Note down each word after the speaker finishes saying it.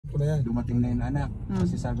dumating na yung anak.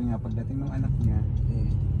 Kasi sabi niya, pagdating ng anak niya,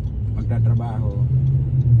 magtatrabaho,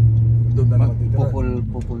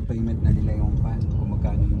 full payment na nila yung pan, kung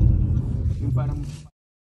magkano yung parang...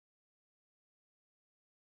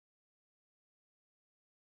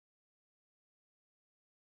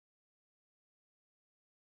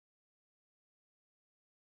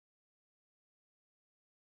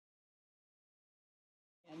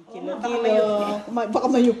 Kilo-kilo. Baka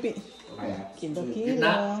mayupi.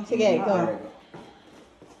 Kilo-kilo. Sige, ikaw.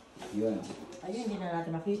 Yun. Ayun, hindi na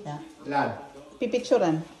natin makita. Ilan?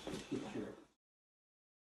 Pipicturan.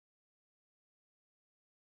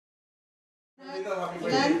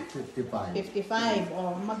 Ilan? 55. 55.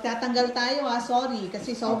 Oh, magtatanggal tayo sorry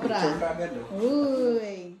kasi sobra.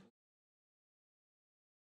 Uy.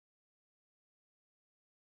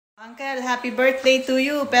 Uncle, happy birthday to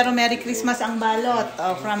you. Pero Merry Christmas ang balot.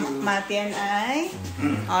 Oh, from Matien ay.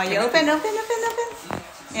 Oh, you open.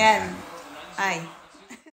 Yan. Ay.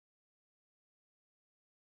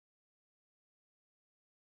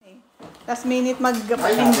 Last minute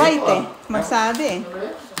mag-invite magsabi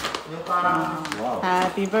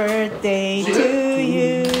Happy birthday to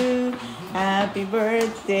you. Happy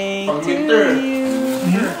birthday to you.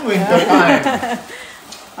 Winter time.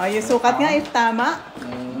 Oh, yung sukat nga tama.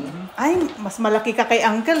 Ay, mas malaki ka kay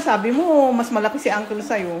Uncle. Sabi mo, mas malaki si Uncle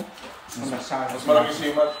sa'yo. Mas malaki si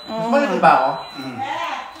Mat. Mas malaki ba ako?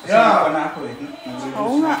 Yeah. Na ako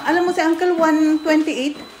Oo nga. Alam mo si Uncle,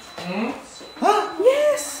 128? Ha?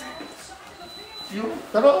 Yes!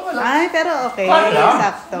 Pero wala. Ay, pero okay. Wala.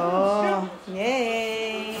 Sakto.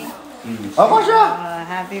 Yay! Ako siya.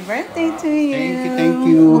 Happy birthday to you. Thank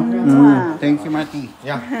you. Thank you, Marty.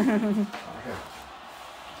 Yeah.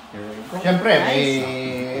 Siyempre,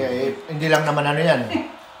 hindi lang naman ano yan.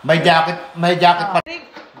 May jacket pa.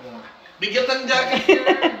 Bigyan ng jacket.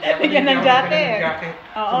 Bigyan ng jacket.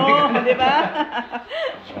 Oo, di ba?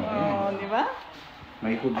 Oo, di ba?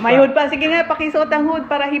 May hood pa. Sige nga, pakisuot ang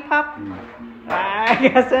hood para hip-hop.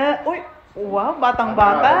 Ay, kasi, uy, wow,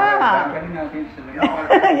 batang-bata.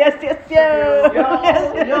 Yes.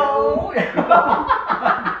 Yo.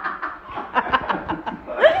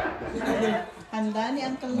 Handa ni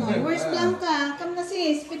Uncle Noy. Where's Blanca? Come na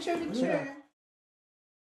sis. Picture.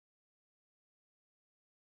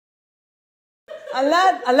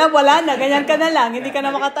 Ala, wala na. Ganyan ka na lang. Hindi ka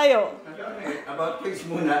na makatayo. About face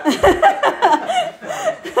muna.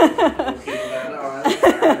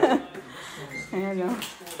 Ayan o.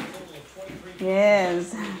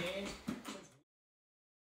 Yes.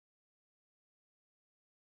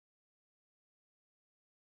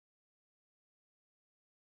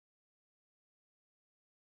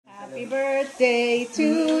 Happy birthday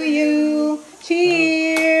to you.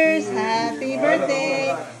 Cheers. Happy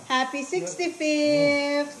birthday. Happy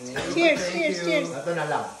 65th. Cheers. Ito na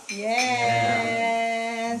lang.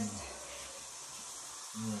 Yes.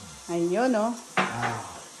 Ayun, no?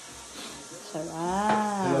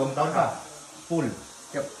 Sarap. Dalawang taon ka. Full.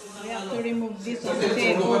 Yep. We have to remove this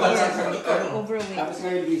kasi overweight. Tapos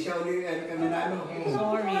ngayon, di siya ulit kami na ano.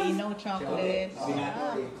 Sorry, no chocolate.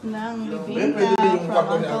 Nang bibingka from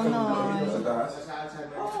Uncle Noy.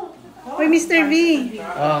 Uy, Mr. V.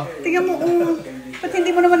 Tingnan mo, ba't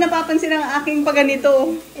hindi mo naman napapansin ang aking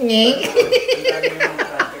paganito?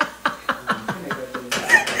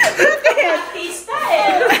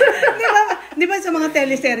 Di ba sa mga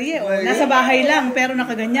teleserye, nasa bahay lang, pero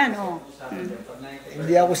nakaganyan,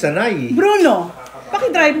 Hindi ako sanay. Bruno,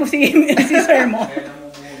 pakidrive mo si sir mo.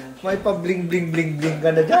 May pa-bling-bling-bling-bling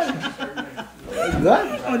ka na dyan. Oh God.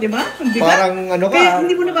 O, di ba? Parang ano ka. Kaya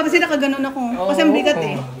hindi mo napapansin, nakaganon ako. Kasi ang bigat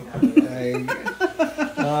Ay,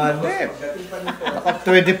 naka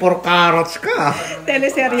 24 carats ka.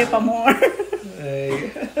 Teleserye pa more. Ay.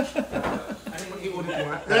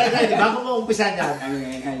 Kaya, bago mo umpisa dyan,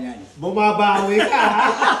 bumabawi ka.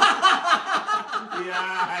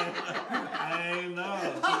 Yan. I know.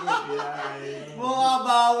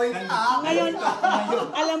 Bumabawi ka. Ngayon,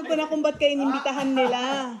 alam ko na kung ba't kayo inimbitahan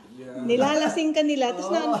nila. Nilalasing ka nila.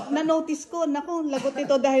 Tapos na-notice ko, naku, lagot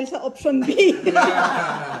ito dahil sa option B.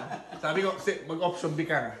 Sabi ko, mag-option B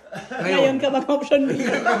ka. Ngayon ka mag-option B.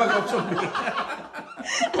 Ngayon ka mag-option B.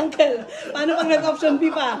 Uncle, paano pag nag-option B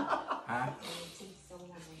pa? Ha?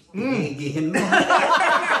 Gigihin mo.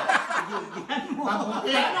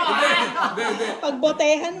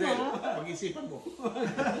 Pagbotehan mo, Pag-isipan mo.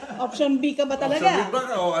 Option B ka ba talaga? Option B ba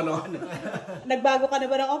ka o ano? Nagbago ka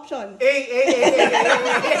na ba ng option?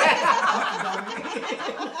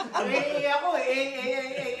 Ako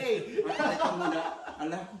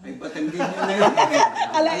Ala, may batang ganyan na yun.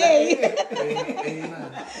 Ala A.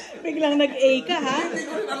 Biglang nag-A ka, ha? Hindi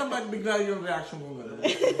ko rin alam bakit bigla yung reaction ko gano'n.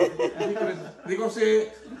 Hindi ko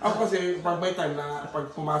ako kasi pag may time na pag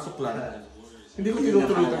pumasok lang, hindi ko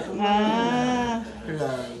tinutuloy na.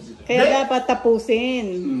 Kaya dapat tapusin.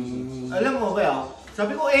 Alam mo kaya,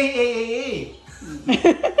 sabi ko,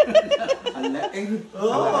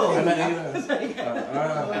 Oh!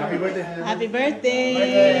 Happy birthday. Happy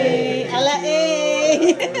birthday! Ala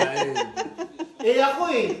Ako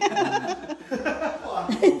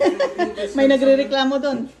May nagrereklamo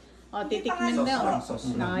doon. O, titikmin daw.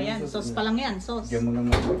 Yan, sauce pa lang yan, sauce. Diyan mo lang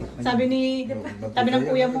matikman. Sabi ng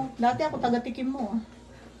kuya mo, dati ako taga-tikim mo.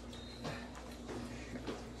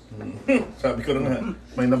 Sabi ko na nga,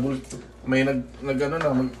 may nag-ano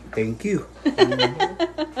na, Thank you.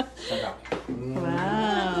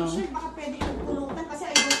 Wow. Baka pwede yung pulutan kasi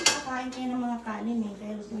ayaw ko kakain kayo ng mga kanin eh.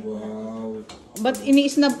 Kaya gusto ko Ba't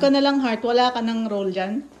ini-snap ka na lang, Heart? Wala ka ng roll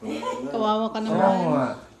dyan? Kawawa ka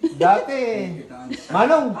naman. Dati.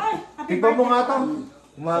 Manong, tignan mo nga ito.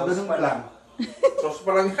 Gumagano'n ka lang. sauce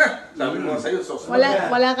pa lang yan. Sabi ko nga sa'yo, sauce pa lang.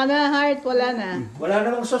 Wala ka na, Heart. Wala na. Wala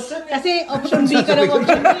namang sauce yan eh. Kasi option B ka daw,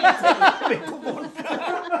 option B.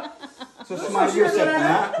 Sus Mario set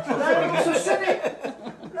na. Wala namang sauce yan eh.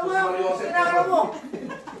 Ano nga, kinakaroon mo?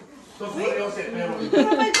 Sauce Mariose, meron. Pero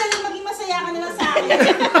pwede ka lang maging masaya ka na lang sa akin.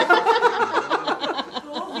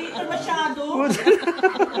 Oo, Victor masyado.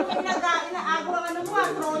 Inaagro ang ano mo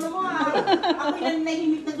trono mo Ako yung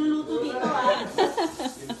nahimik nagluluto dito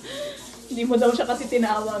Hindi mo daw siya kasi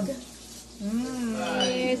tinawag.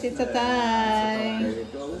 Yes, it's a time.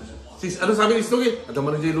 Sis, ano sabi ni Snooki? At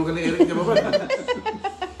naman ng Lugan ni Eric, di ba ba?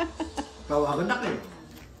 Tawagan na kayo.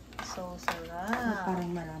 So sarap.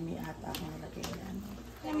 Parang marami ata akong nalagay yan.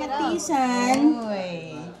 Matisan.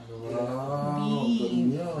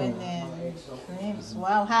 Beef. And then shrimps.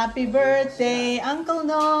 Wow, happy birthday, Uncle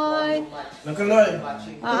Noy. Uncle Noy.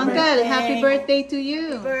 Uncle, happy birthday to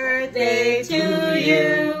you. Birthday to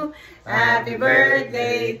you. Happy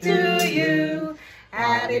birthday to you.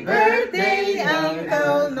 Happy birthday,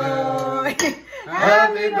 Uncle Noy.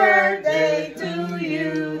 Happy birthday to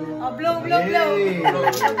you. Oh, blow, blow, blow.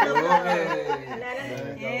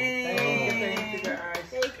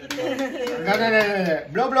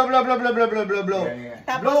 Blow, blow, blow, blow, blow, blow, blow, blow, blow.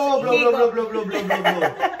 Blow, blow, blow, blow, blow, blow, blow, blow,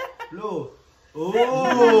 blow. Blow.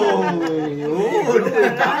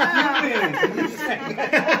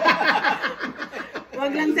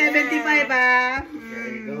 Wag lang 75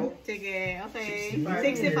 Sige, okay.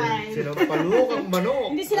 65. Sinapalok ang manok.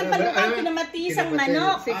 Hindi sila palukan, pinamatisang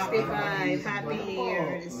manok. 65. Happy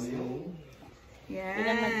years.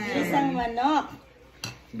 Pinamatisang manok.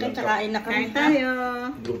 Kakain na kami. Kain tayo.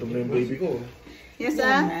 Gutom na yung baby ko. Yes,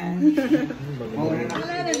 Wala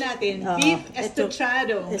na natin. Beef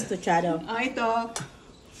estuchado. Estuchado. Ito.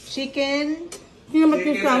 Chicken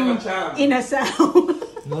Pinamatisang inasaw.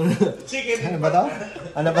 Ano ba to?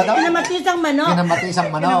 Ano ba to? Pinamatisang manok. Pinamatisang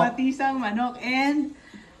manok. Pinamatisang manok and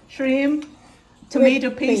shrimp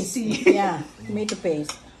tomato pasty. Yeah, tomato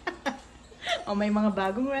paste. O may mga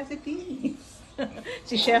bagong recipe.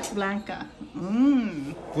 Si Chef Blanca.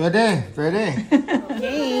 Pwede, pwede.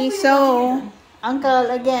 Okay, so Uncle,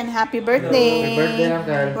 again, happy birthday. Happy birthday,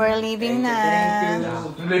 Uncle. We're leaving na.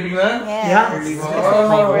 Yung living na? Yes.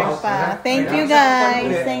 My work pa. Thank you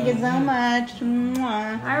guys. Thank you so much.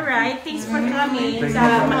 Mwah. Alright, thanks for coming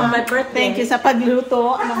sa my birthday. Thank you sa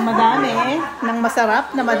pagluto ng madami, ng masarap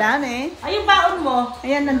na madami. Ay, yung baon mo.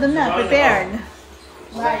 Ayan, nandun na, prepared.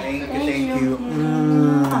 Thank you.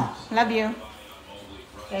 Love you.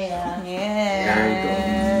 Kaya,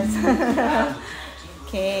 Yes.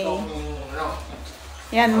 Okay.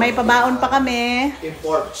 Yan, may pabaon pa kami.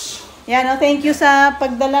 Imports. Yan, thank you sa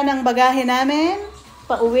pagdala ng bagahe namin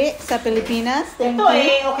pauwi sa Pilipinas. Thank ito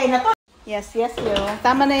you. okay na to. Yes, yo.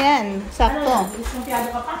 Tama na yan. Sakto.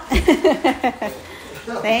 Diskumpiyado ka pa.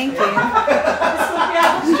 Thank you.